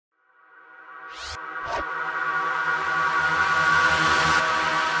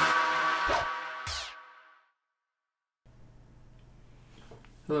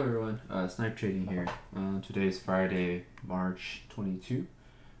Hello everyone, Snipe Trading here. Today is Friday, March 22.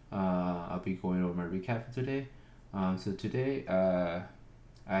 I'll be going over my recap for today. So today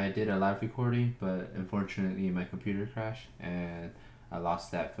I did a live recording, but unfortunately my computer crashed and I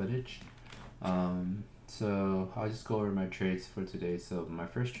lost that footage. So I'll just go over my trades for today. So my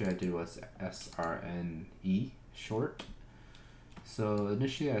first trade I did was SRNE short. So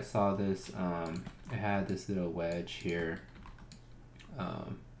initially I saw this, it had this little wedge here.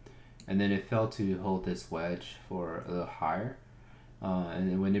 And then it fell to hold this wedge for a little higher, and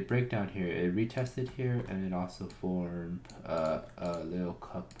then when it break down here, it retested here, and it also formed a little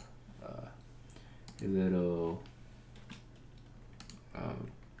cup, a little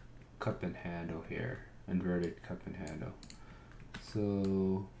cup and handle here, inverted cup and handle.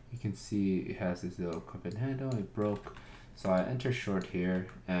 So you can see it has this little cup and handle. It broke, so I entered short here,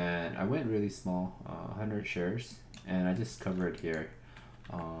 and I went really small, 100 shares, and I just covered here.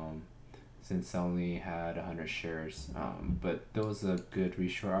 Since I only had 100 shares, but there was a good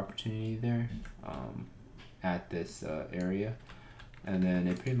reshort opportunity there at this area, and then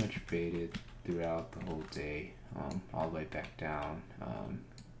it pretty much faded throughout the whole day, all the way back down,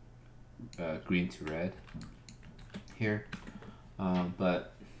 green to red here,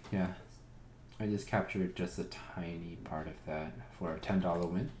 but yeah, I just captured just a tiny part of that for a $10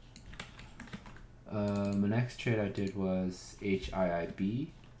 win. My next trade I did was HIBB.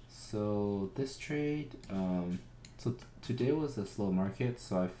 So this trade, so today was a slow market,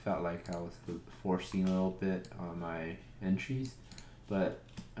 so I felt like I was forcing a little bit on my entries, but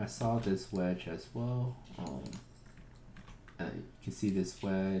I saw this wedge as well. You can see this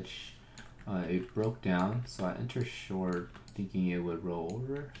wedge, it broke down, so I entered short thinking it would roll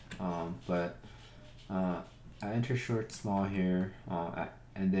over, but I entered short small here,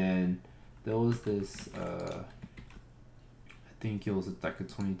 and then there was this I think it was like a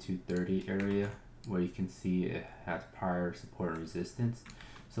 2230 area where you can see it has prior support and resistance.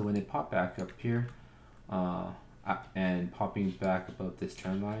 So when it popped back up here and popping back above this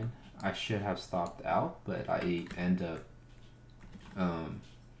trend line, I should have stopped out, but I end up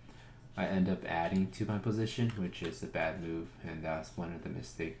adding to my position, which is a bad move, and that's one of the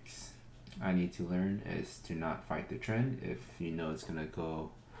mistakes I need to learn, is to not fight the trend if you know it's gonna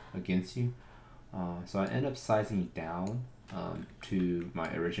go against you. So I end up sizing down to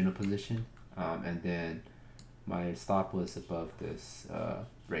my original position, and then my stop was above this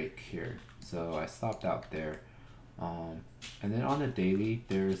break here, so I stopped out there, and then on the daily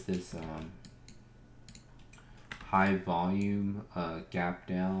there's this high volume gap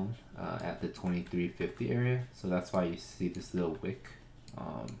down at the 2350 area, so that's why you see this little wick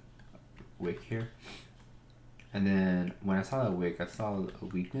here. And then when I saw that wick, I saw a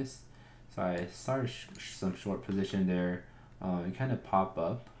weakness, so I started some short position there. It kind of popped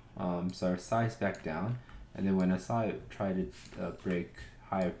up, so I sized back down, and then when I saw it try to break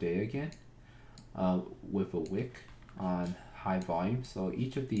high of day again with a wick on high volume. So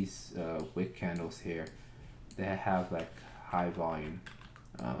each of these wick candles here, they have like high volume.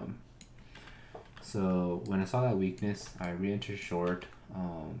 So when I saw that weakness, I re-entered short,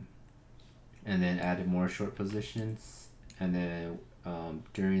 and then added more short positions, and then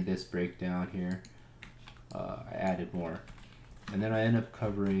during this breakdown here, I added more, and then I end up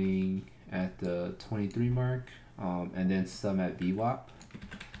covering at the 23 mark, and then some at VWAP,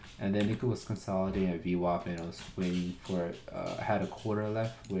 and then it was consolidating at VWAP, and I was waiting for it. I had a quarter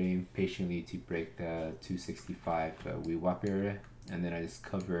left, waiting patiently to break the 265 VWAP area, and then I just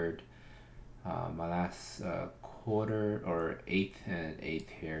covered my last quarter or eighth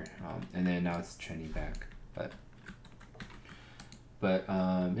here, and then now it's trending back, but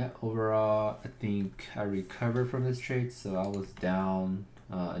yeah, overall I think I recovered from this trade. So I was down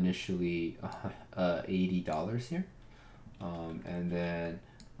initially $80 here, and then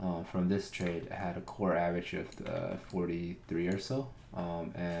from this trade I had a core average of 43 or so,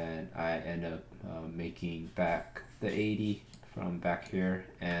 and I end up making back the 80 from back here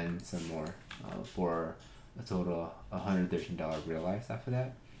and some more, for a total $113 realized after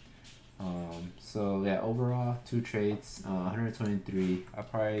that. So yeah, overall 2 trades, 123. I'm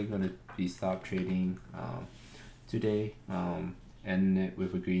probably gonna be stop trading today, end it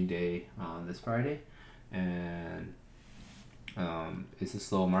with a green day on this Friday, and it's a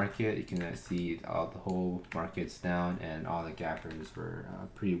slow market. You can see all the whole market's down, and all the gappers were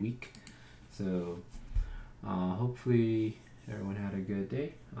pretty weak. So hopefully everyone had a good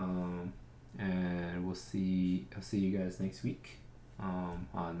day, and I'll see you guys next week on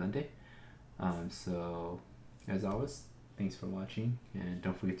Monday. So as always, thanks for watching, and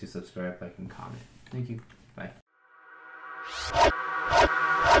don't forget to subscribe, like, and comment. Thank you. Bye.